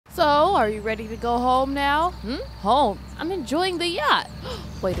So, are you ready to go home now? Home? I'm enjoying the yacht.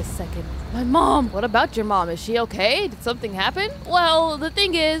 Wait a second. My mom! What about your mom? Is she okay? Did something happen? Well, the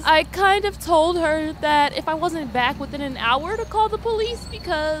thing is, I kind of told her that if I wasn't back within an hour to call the police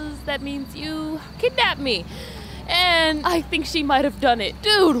because that means you kidnapped me. And I think she might have done it.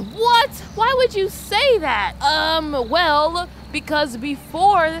 Dude, what? Why would you say that? Well, because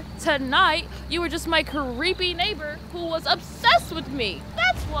before tonight, you were just my creepy neighbor who was obsessed with me.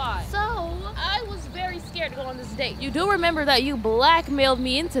 That's why. So, I was very scared to go on this date. You do remember that you blackmailed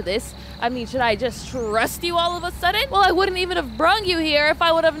me into this. I mean, should I just trust you all of a sudden? Well, I wouldn't even have brung you here if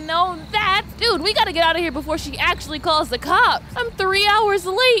I would have known that. Dude, we gotta get out of here before she actually calls the cops. I'm 3 hours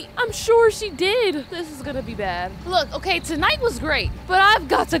late. I'm sure she did. This is gonna be bad. Look, okay, tonight was great, but I've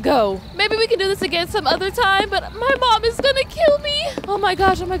got to go. Maybe we can do this again some other time, but my mom is gonna kill me. Oh my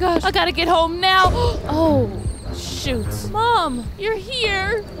gosh, I gotta get home now. Oh, shoot. Mom, you're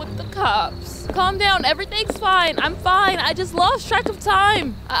here with the cops. Calm down, everything's fine. I'm fine. I just lost track of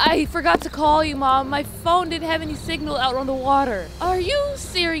time. I forgot to call you, Mom. My phone didn't have any signal out on the water. Are you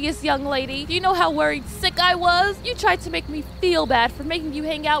serious, young lady? Do you know how worried sick I was? You tried to make me feel bad for making you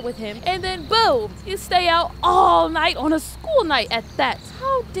hang out with him, and then boom, you stay out all night on a school night at that.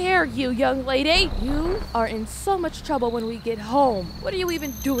 How dare you, young lady? You are in so much trouble when we get home. What are you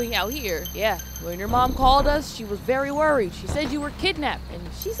even doing out here? Yeah, when your mom called us, she was very worried. She said you were kidnapped, and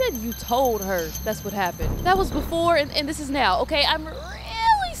she said you told her that's what happened. That was before, and this is now, okay? I'm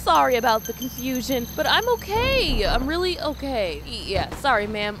really sorry about the confusion, but I'm okay. I'm really okay. Yeah, sorry,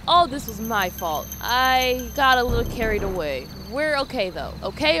 ma'am. All this was my fault. I got a little carried away. We're okay, though.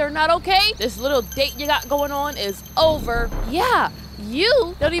 Okay or not okay? This little date you got going on is over. Yeah.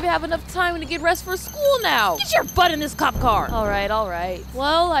 You don't even have enough time to get rest for school now. Get your butt in this cop car. All right.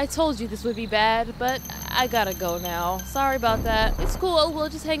 Well, I told you this would be bad, but I gotta go now. Sorry about that. It's cool. We'll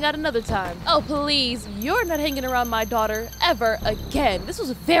just hang out another time. Oh, please. You're not hanging around my daughter ever again. This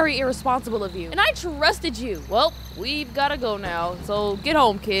was very irresponsible of you. And I trusted you. Well, we've gotta go now. So get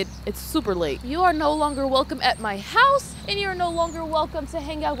home, kid. It's super late. You are no longer welcome at my house, and you're no longer welcome to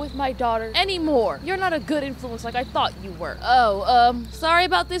hang out with my daughter anymore. You're not a good influence like I thought you were. Sorry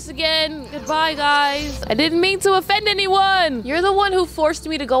about this again. Goodbye, guys. I didn't mean to offend anyone. You're the one who forced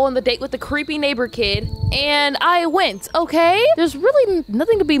me to go on the date with the creepy neighbor kid, and I went, okay? There's really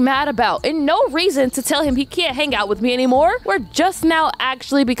nothing to be mad about, and no reason to tell him he can't hang out with me anymore. We're just now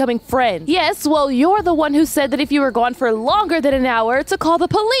actually becoming friends. Yes, well, you're the one who said that if you were gone for longer than an hour to call the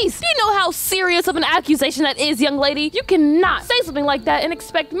police. Do you know how serious of an accusation that is, young lady? You cannot say something like that and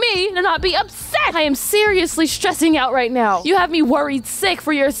expect me to not be upset. I am seriously stressing out right now. You have me worried sick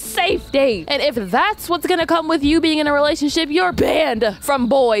for your safety. And if that's what's gonna come with you being in a relationship, you're banned from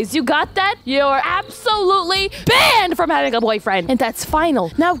boys. You got that? You're absolutely banned from having a boyfriend. And that's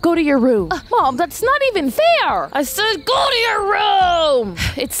final. Now go to your room. Mom, that's not even fair. I said go to your room.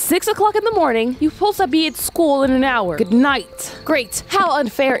 It's 6 o'clock in the morning. You're supposed to be at school in an hour. Good night. Great. How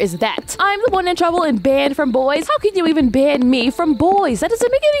unfair is that? I'm the one in trouble and banned from boys. How can you even ban me from boys? That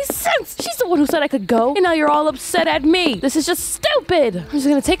doesn't make any sense. She's the one who said I could go, and now you're all upset at me. This is just stupid. I'm just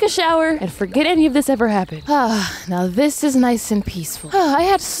gonna take a shower and forget any of this ever happened. Now this is nice and peaceful. I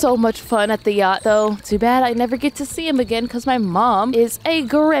had so much fun at the yacht, though. Too bad I never get to see him again because my mom is a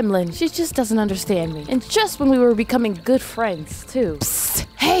gremlin. She just doesn't understand me. And just when we were becoming good friends, too. Psst.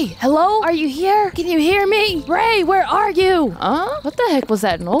 Hey, hello? Are you here? Can you hear me? Ray, where are you? Huh? What the heck was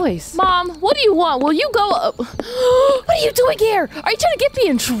that noise? Mom, what do you want? Will you go up? What are you doing here? Are you trying to get me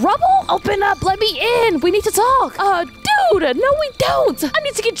in trouble? Open up, let me in. We need to talk. Dude, no we don't. I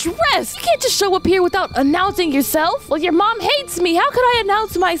need to get dressed. You can't just show up here without announcing yourself. Well, your mom hates me. How could I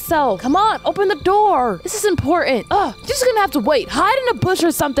announce myself? Come on, open the door. This is important. You're just gonna have to wait. Hide in a bush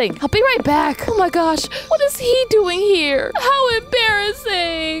or something. I'll be right back. Oh my gosh, what is he doing here? How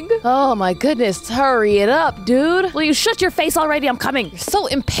embarrassing. Oh my goodness, hurry it up, dude. Will you shut your face already? I'm coming. You're so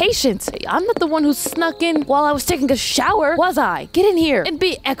impatient. I'm not the one who snuck in while I was taking a shower, was I? Get in here and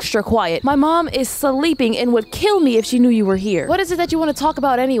be extra quiet. My mom is sleeping and would kill me if she knew you were here. What is it that you want to talk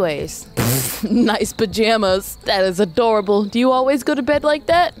about anyways? Nice pajamas. That is adorable. Do you always go to bed like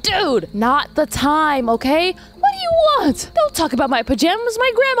that? Dude, not the time, okay? What do you want? Don't talk about my pajamas.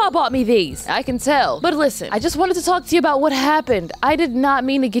 My grandma bought me these. I can tell. But listen, I just wanted to talk to you about what happened. I did not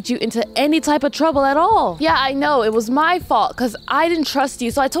mean to get you into any type of trouble at all. Yeah, I know. It was my fault because I didn't trust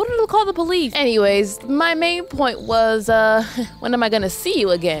you, so I told her to call the police. Anyways, my main point was, when am I gonna see you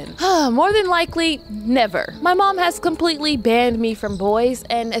again? More than likely, never. My mom has completely banned me from boys,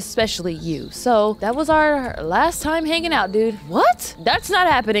 and especially you. So that was our last time hanging out, dude. What? That's not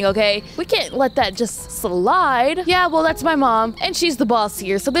happening, okay? We can't let that just slide. slide. Yeah, well, that's my mom, and she's the boss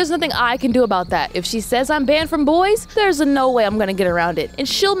here, so there's nothing I can do about that. If she says I'm banned from boys, there's no way I'm gonna get around it. And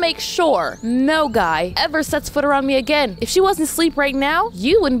she'll make sure no guy ever sets foot around me again. If she wasn't asleep right now,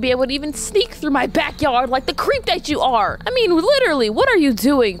 you wouldn't be able to even sneak through my backyard like the creep that you are. I mean, literally, what are you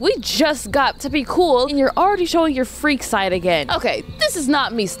doing? We just got to be cool, and you're already showing your freak side again. Okay, this is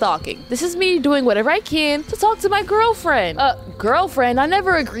not me stalking. This is me doing whatever I can to talk to my girlfriend. Girlfriend, I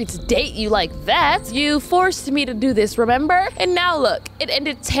never agreed to date you like that. You forced me to do this, remember? And now look, it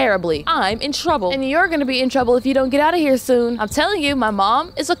ended terribly. I'm in trouble, and you're gonna be in trouble if you don't get out of here soon. I'm telling you, my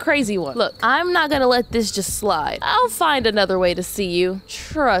mom is a crazy one. Look, I'm not gonna let this just slide. I'll find another way to see you.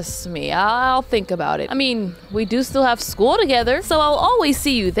 Trust me, I'll think about it. I mean, we do still have school together, so I'll always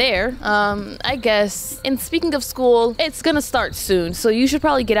see you there. I guess. And speaking of school, it's gonna start soon, so you should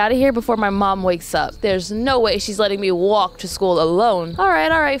probably get out of here before my mom wakes up. There's no way she's letting me walk to school alone. All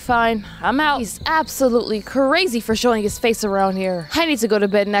right, fine. I'm out. He's absolutely crazy for showing his face around here. I need to go to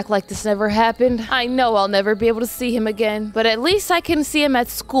bed and act like this never happened. I know I'll never be able to see him again, but at least I can see him at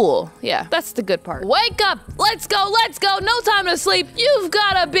school. Yeah, that's the good part. Wake up! Let's go! No time to sleep! You've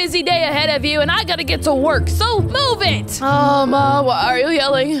got a busy day ahead of you, and I gotta get to work, so move it! Oh, Ma, why are you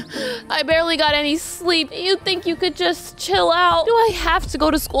yelling? I barely got any sleep. You think you could just chill out? Do I have to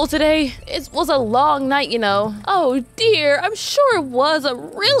go to school today? It was a long night, you know. Oh dear, I'm sure it was a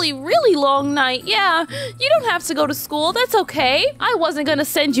really, really long night. Yeah, you don't have to go to school. That's okay. I wasn't gonna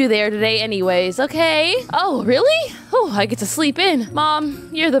send you there today anyways, okay? Oh, really? Oh, I get to sleep in. Mom,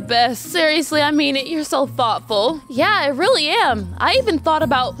 you're the best. Seriously, I mean it. You're so thoughtful. Yeah, I really am. I even thought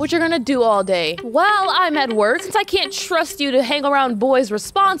about what you're gonna do all day. While I'm at work, since I can't trust you to hang around boys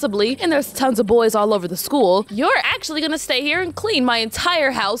responsibly, and there's tons of boys all over the school, you're actually gonna stay here and clean my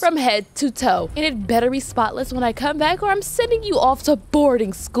entire house from head to toe. And it better be spotless when I come back, or I'm sending you off to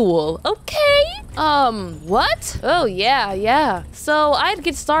boarding school, okay? What? Oh, yeah. So I'd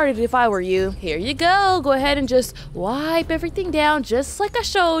get started if I were you. Here you go. Go ahead and just wipe everything down just like I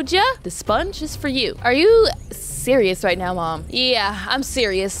showed you. The sponge is for you. Are you serious right now, Mom? Yeah, I'm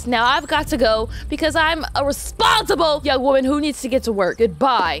serious. Now I've got to go because I'm a responsible young woman who needs to get to work.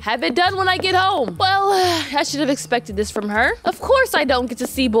 Goodbye. Have it done when I get home. Well, I should have expected this from her. Of course I don't get to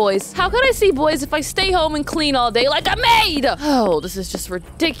see boys. How could I see boys if I stay home and clean all day like a maid? Oh, this is just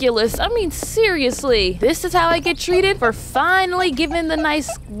ridiculous. I mean, seriously. This is how I get treated for finally giving the nice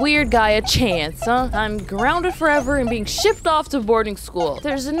weird guy a chance, huh? I'm grounded forever and being shipped off to boarding school.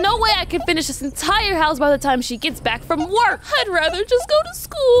 There's no way I can finish this entire house by the time she gets back from work. I'd rather just go to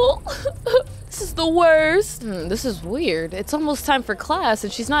school. This is the worst. This is weird. It's almost time for class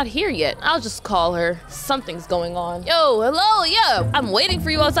and she's not here yet. I'll just call her. Something's going on. Yo, hello, yeah. I'm waiting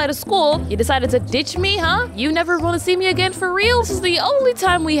for you outside of school. You decided to ditch me, huh? You never want to see me again for real? This is the only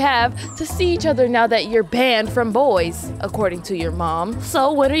time we have to see each other now that you're banned from boys, according to your mom.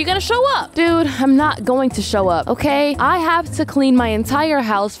 So when are you gonna show up? Dude, I'm not going to show up, okay? I have to clean my entire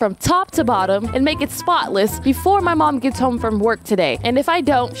house from top to bottom and make it spotless before my mom gets home from work today. And if I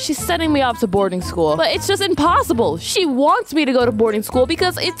don't, she's sending me off to boarding school. But it's just impossible. She wants me to go to boarding school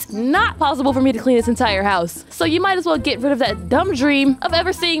because it's not possible for me to clean this entire house. So you might as well get rid of that dumb dream of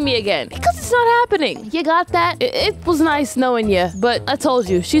ever seeing me again. Because it's not happening. You got that? It was nice knowing you, but I told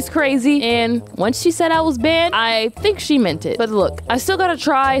you, she's crazy, and once she said I was banned, I think she meant it. But look, I still gotta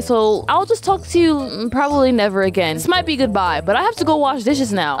try, so I'll just talk to you probably never again. This might be goodbye, but I have to go wash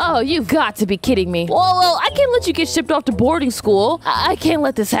dishes now. Oh, you've got to be kidding me. Well, I can't let you get shipped off to boarding school. I can't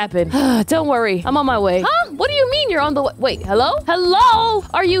let this happen. Don't worry, I'm on my way. Huh? What do you mean you're on the way? Wait, hello? Hello?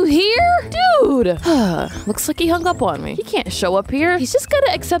 Are you here? Dude. Looks like he hung up on me. He can't show up here. He's just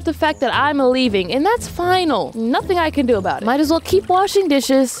gonna accept the fact that I'm leaving, and that's final. Nothing I can do about it. Might as well keep washing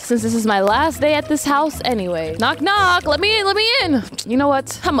dishes since this is my last day at this house anyway. Knock, knock. Let me in. You know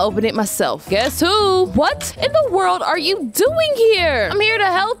what? I'm gonna open it myself. Guess who? What in the world are you doing here? I'm here to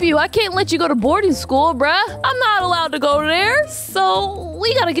help you. I can't let you go to boarding school, bruh. I'm not allowed to go there. So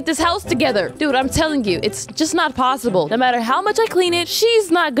we gotta get this house together. Dude, I'm telling you, it's just not possible. No matter how much I clean it,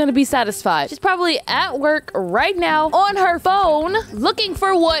 she's not gonna be satisfied. She's probably at work right now on her phone looking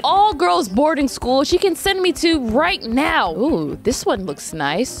for what all girls boarding school she can send me to right now. Ooh, this one looks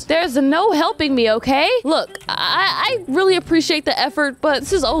nice. There's no helping me, okay? Look, I really appreciate the effort, but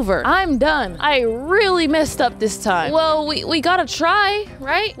this is over. I'm done. I really messed up this time. Well, we gotta try,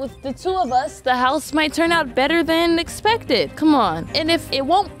 right? With the two of us, the house might turn out better than expected. Come on. And if it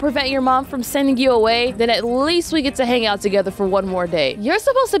won't prevent your mom from sending you away, then at least we get to hang out together for one more day. You're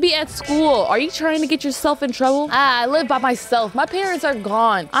supposed to be at school. Are you trying to get yourself in trouble? I live by myself. My parents are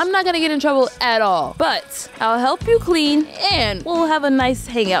gone. I'm not gonna get in trouble at all. But I'll help you clean and we'll have a nice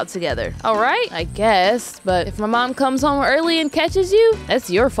hangout together. All right? I guess. But if my mom comes home early and catches you, that's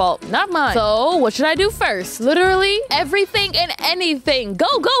your fault, not mine. So what should I do first? Literally everything and anything. Go,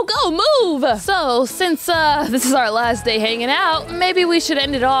 go, go, move. So since this is our last day hanging out, maybe we should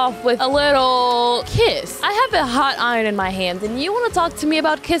end it off with a little kiss. I have a hot iron in my hand and you want to talk to me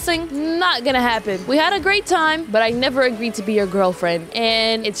about kissing? Not gonna happen. We had a great time, but I never agreed to be your girlfriend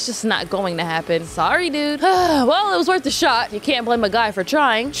and it's just not going to happen. Sorry, dude. Well, it was worth a shot. You can't blame a guy for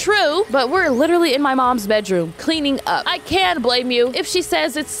trying. True, but we're literally in my mom's bedroom cleaning up. I can't blame you if she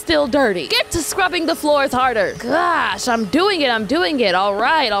says it's still dirty. Get to scrubbing the floors harder. Gosh, I'm doing it. I'm doing it. All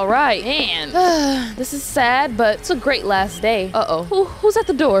right, all right. Man, this is sad, but it's a great last day. Uh-oh. Who's at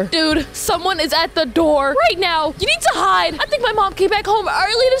the door? Dude, someone is at the door right now. You need to hide. I think my mom came back home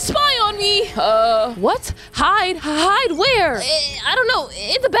early to spy on me. What? Hide? Hide where? I don't know.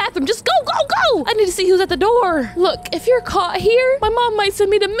 In the bathroom. Just go, go, go. I need to see who's at the door. Look, if you're caught here, my mom might send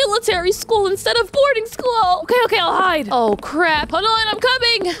me to military school instead of boarding school. Okay, I'll hide. Oh, crap. Hold on, I'm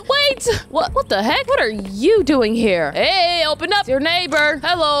coming. Wait. What the heck? What are you doing here? Hey, open up. It's your neighbor.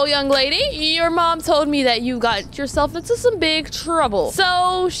 Hello, young lady. Your mom told me that you got yourself into some big trouble.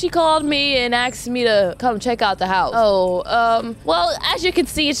 So she called me and asked me to come check out the house. Well, as you can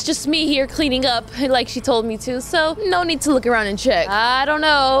see, it's just me here cleaning up like she told me to, so no need to look around and check. I don't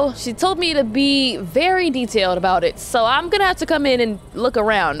know. She told me to be very detailed about it, so I'm gonna have to come in and look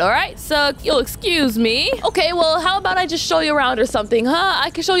around, all right? So you'll excuse me. Okay, well, how about I just show you around or something, huh? I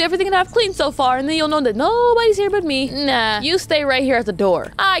can show you everything that I've cleaned so far, and then you'll know that nobody's here but me. Nah, you stay right here at the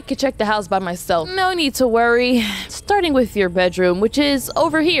door. I can check the house by myself. No need to worry. Starting with your bedroom, which is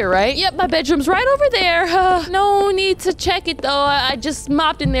over here, right? Yep, my bedroom's right over there. No need to check it, though. I just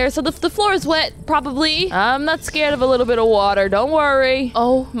mopped in there, so the floor is wet, probably. I'm not scared of a little bit of water. Don't worry.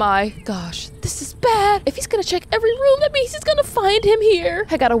 Oh my gosh. This is bad. If he's gonna check every room, that means he's gonna find him here.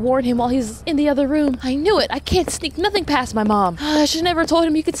 I gotta warn him while he's in the other room. I knew it. I can't sneak nothing past my mom. I should never told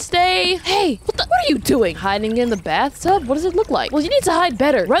him he could stay. Hey, what are you doing? Hiding in the bathtub? What does it look like? Well, you need to hide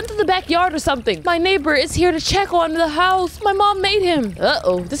better. Run to the backyard or something. My neighbor is here to check on the house. My mom made him.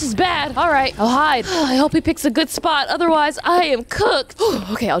 Uh-oh, this is bad. All right, I'll hide. I hope he picks a good spot. Otherwise, I am cooked.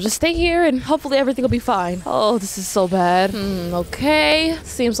 Okay, I'll just stay here and hopefully everything will be fine. Oh, this is so bad. Okay.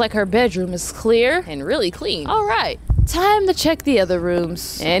 Seems like her bedroom is clear and really clean. All right. Time to check the other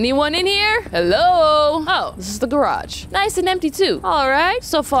rooms. Anyone in here? Hello? Oh, this is the garage. Nice and empty too. All right,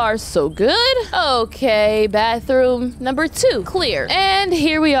 so far so good. Okay, bathroom number 2, clear. And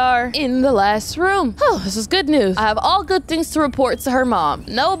here we are in the last room. Oh, this is good news. I have all good things to report to her mom.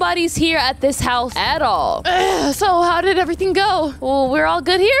 Nobody's here at this house at all. So how did everything go? Well, we're all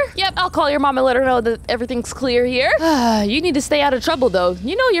good here? Yep, I'll call your mom and let her know that everything's clear here. You need to stay out of trouble though.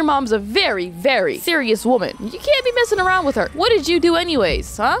 You know your mom's a very, very serious woman. You can't be messing around with her. What did you do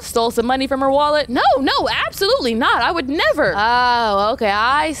anyways, huh? Stole some money from her wallet? No, absolutely not. I would never. Oh, okay,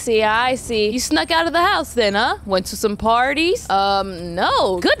 I see. You snuck out of the house then, huh? Went to some parties?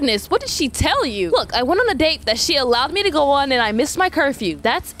 No. Goodness, what did she tell you? Look, I went on a date that she allowed me to go on and I missed my curfew.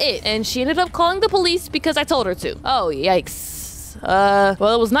 That's it. And she ended up calling the police because I told her to. Oh, yikes.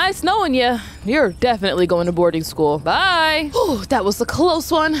 Well, it was nice knowing you. You're definitely going to boarding school. Bye. Ooh, that was a close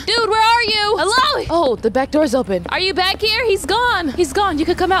one. Dude, where are you? Hello? Oh, the back door's open. Are you back here? He's gone. He's gone. You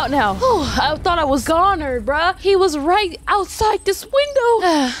can come out now. Oh, I thought I was goner, bruh. He was right outside this window.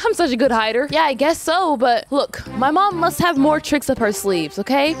 I'm such a good hider. Yeah, I guess so, but look, my mom must have more tricks up her sleeves,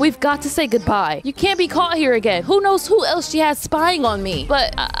 okay? We've got to say goodbye. You can't be caught here again. Who knows who else she has spying on me?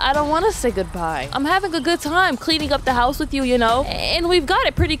 But I don't want to say goodbye. I'm having a good time cleaning up the house with you, you know? And we've got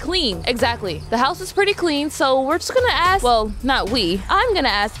it pretty clean. Exactly. The house is pretty clean, so we're just gonna ask, well, not we. I'm gonna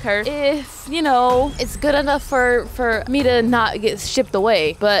ask her if, you know, it's good enough for me to not get shipped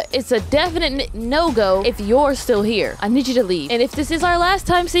away. But it's a definite no-go if you're still here. I need you to leave. And if this is our last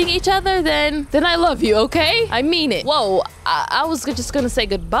time seeing each other, then I love you, okay? I mean it. Whoa, I was just gonna say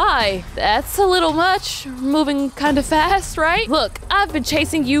goodbye. That's a little much. Moving kind of fast, right? Look, I've been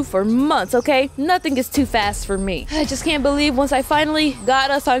chasing you for months, okay? Nothing is too fast for me. I just can't believe once I finally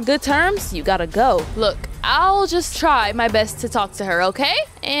got us on good terms, you gotta go. Look, I'll just try my best to talk to her, okay?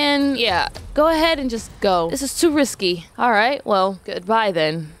 And yeah, go ahead and just go. This is too risky. All right, well, goodbye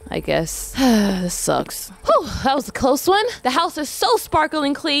then. I guess. This sucks. Whew, that was a close one. The house is so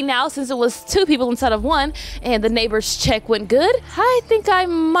sparkling clean now since it was 2 people instead of 1, and the neighbor's check went good. I think I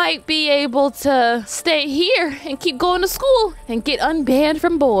might be able to stay here and keep going to school and get unbanned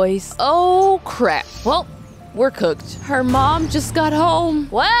from boys. Oh crap. Well, we're cooked. Her mom just got home.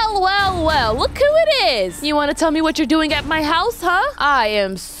 Well, well, well, look who it is. You want to tell me what you're doing at my house, huh? I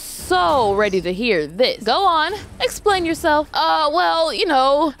am so ready to hear this. Go on, explain yourself. Well, you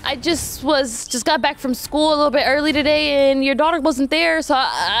know, I just got back from school a little bit early today and your daughter wasn't there, so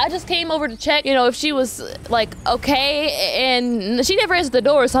I just came over to check, you know, if she was like okay, and she never answered the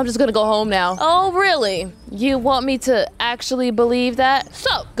door, so I'm just gonna go home now. Oh, really? You want me to actually believe that?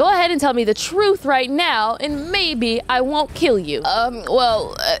 So, go ahead and tell me the truth right now, and maybe I won't kill you. What's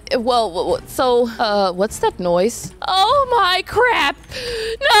that noise? Oh my crap!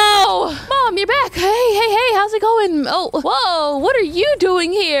 No! Mom, you're back! Hey, how's it going? Oh, whoa, what are you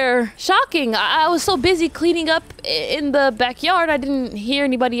doing here? Shocking, I was so busy cleaning up in the backyard, I didn't hear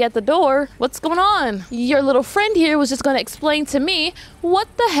anybody at the door. What's going on? Your little friend here was just gonna explain to me what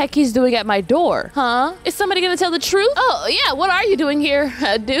the heck he's doing at my door, huh? Is somebody gonna tell the truth? Oh, yeah, what are you doing here,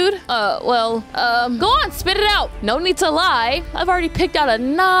 dude? Go on, spit it out. No need to lie. I've already picked out a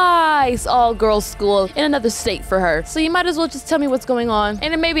nice all-girls school in another state for her, so you might as well just tell me what's going on,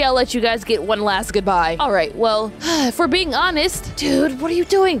 and then maybe I'll let you guys get one last goodbye. All right, well, if we're being honest, dude, what are you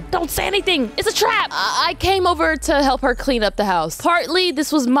doing? Don't say anything. It's a trap. I came over to help her clean up the house. Partly,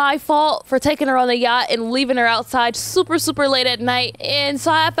 this was my fault for taking her on the yacht and leaving her outside super late at night, and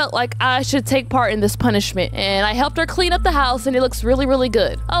so I felt like I should take part in this punishment, and I helped her clean up the house, and it looks really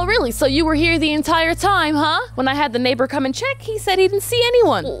good. Oh, really? So you were here the entire time, huh? When I had the neighbor come and check, he said he didn't see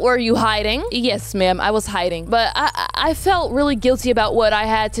anyone. Were you hiding? Yes, ma'am, I was hiding, but I felt really guilty about what I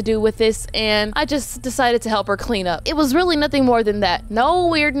had to do with this, and I just decided to help her clean up. It was really nothing more than that. No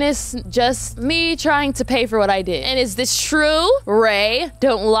weirdness, just me trying to pay for what I did. And is this true? Ray,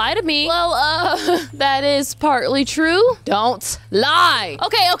 don't lie to me. Well, that is partly true. Don't lie.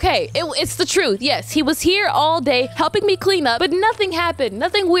 Okay, it's the truth. Yes, he was here all day helping me clean up, but nothing happened.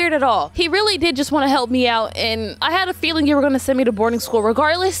 Nothing weird at all. He really did just want to help me out, and I had a feeling you were going to send me to boarding school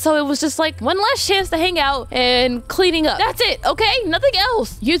regardless, so it was just like one last chance to hang out and cleaning up. That's it, okay? Nothing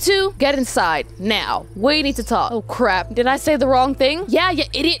else. You two, get inside. Now. We need to talk. Oh, crap. Did I say the wrong thing? Yeah, you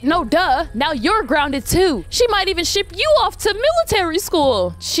idiot. No, duh. Now you're grounded, too. She might even ship you off to military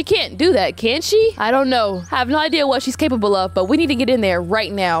school. She can't do that, can she? I don't know. I have no idea what she's capable of, but we need to get in there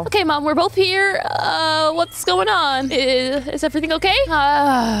right now. Okay, Mom, we're both here. What's going on? Is everything okay?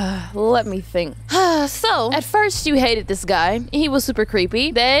 Let me think. So, at first you hated this guy. He was super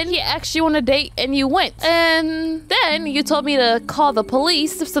creepy. Then he asked you on a date and you went. And then you told me to call the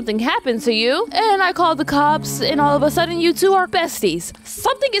police if something happened to you. And I called the cops, and all of a sudden you two are besties.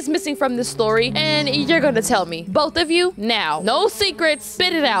 Something is missing from this story, and you're gonna tell me. Both of you, now. No secrets.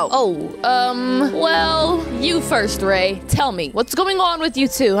 Spit it out. Well, you first, Ray. Tell me, what's going on with you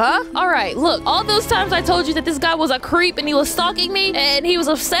two, huh? Alright, look, all those times I told you that this guy was a creep and he was stalking me and he was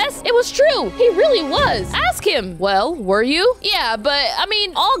obsessed, it was true. He really was. Ask him. Well, were you? Yeah, but I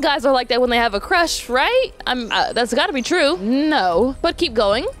mean, all guys are like that when they have a crush, right? That's gotta be true. No, but keep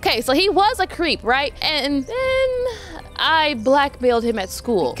going. Okay, so he was a creep, right? And then I blackmailed him at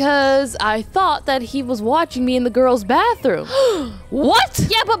school because I thought that he was watching me in the girls' bathroom. What?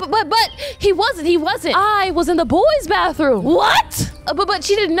 Yeah, but he wasn't. I was in the boys' bathroom. What? But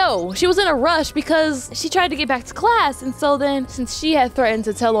she didn't know. She was in a rush because she tried to get back to class, and so then since she had threatened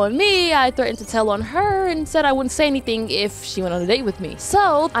to tell on me, I threatened to tell on her and said I wouldn't say anything if she went on a date with me.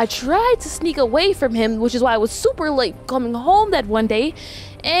 So I tried to sneak away from him, which is why I was super late coming home that one day,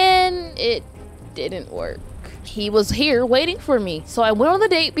 and it didn't work. He was here waiting for me. So I went on the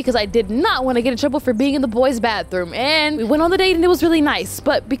date because I did not want to get in trouble for being in the boys' bathroom. And we went on the date and it was really nice.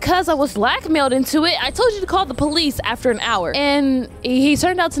 But because I was blackmailed into it, I told you to call the police after an hour. And he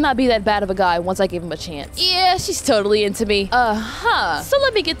turned out to not be that bad of a guy once I gave him a chance. Yeah, she's totally into me. So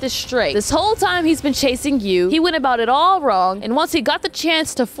let me get this straight. This whole time he's been chasing you. He went about it all wrong. And once he got the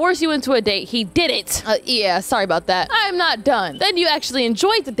chance to force you into a date, he did it. Yeah, sorry about that. I'm not done. Then you actually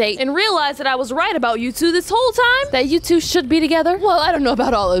enjoyed the date and realized that I was right about you two this whole time, that you two should be together. Well, I don't know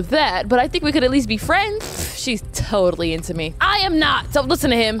about all of that, but I think we could at least be friends. she's totally into me. I am not. Don't listen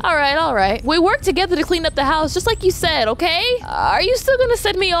to him. All right. We work together to clean up the house, just like you said, okay? Are you still gonna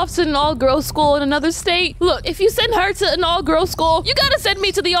send me off to an all-girls school in another state? Look, if you send her to an all-girls school, you gotta send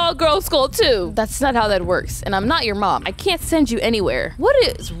me to the all-girls school too. That's not how that works, and I'm not your mom. I can't send you anywhere. What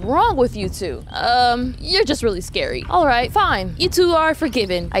is wrong with you two? You're just really scary. All right, fine. You two are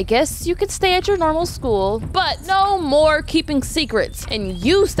forgiven. I guess you can stay at your normal school, but no more keeping secrets. And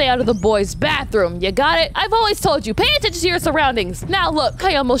you stay out of the boys' bathroom. You got it? I've always told you, pay attention to your surroundings. Now look,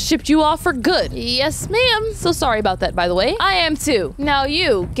 I almost shipped you off for good. Yes, ma'am. So sorry about that, by the way. I am too. Now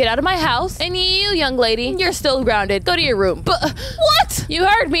you, get out of my house. And you, young lady, you're still grounded. Go to your room. But what? You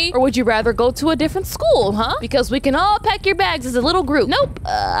heard me. Or would you rather go to a different school, huh? Because we can all pack your bags as a little group. Nope.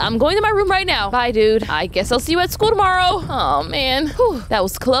 I'm going to my room right now. Bye, dude. I guess I'll see you at school tomorrow. Oh, man. Whew. That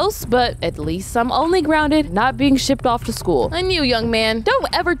was close, but at least I'm only grounded, not being shipped off to school. And you, young man, don't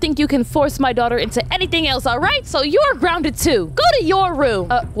ever think you can force my daughter into anything else, all right? So you're grounded too. Go to your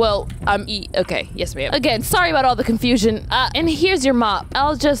room. Okay. Yes, ma'am. Again, sorry about all the confusion. And here's your mop.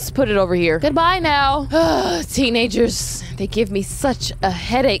 I'll just put it over here. Goodbye now. Teenagers, they give me such a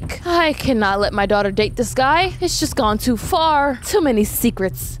headache. I cannot let my daughter date this guy. It's just gone too far. Too many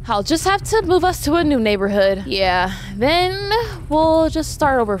secrets. I'll just have to move us to a new neighborhood. Yeah, then we'll just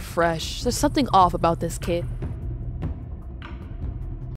start over fresh. There's something off about this kid.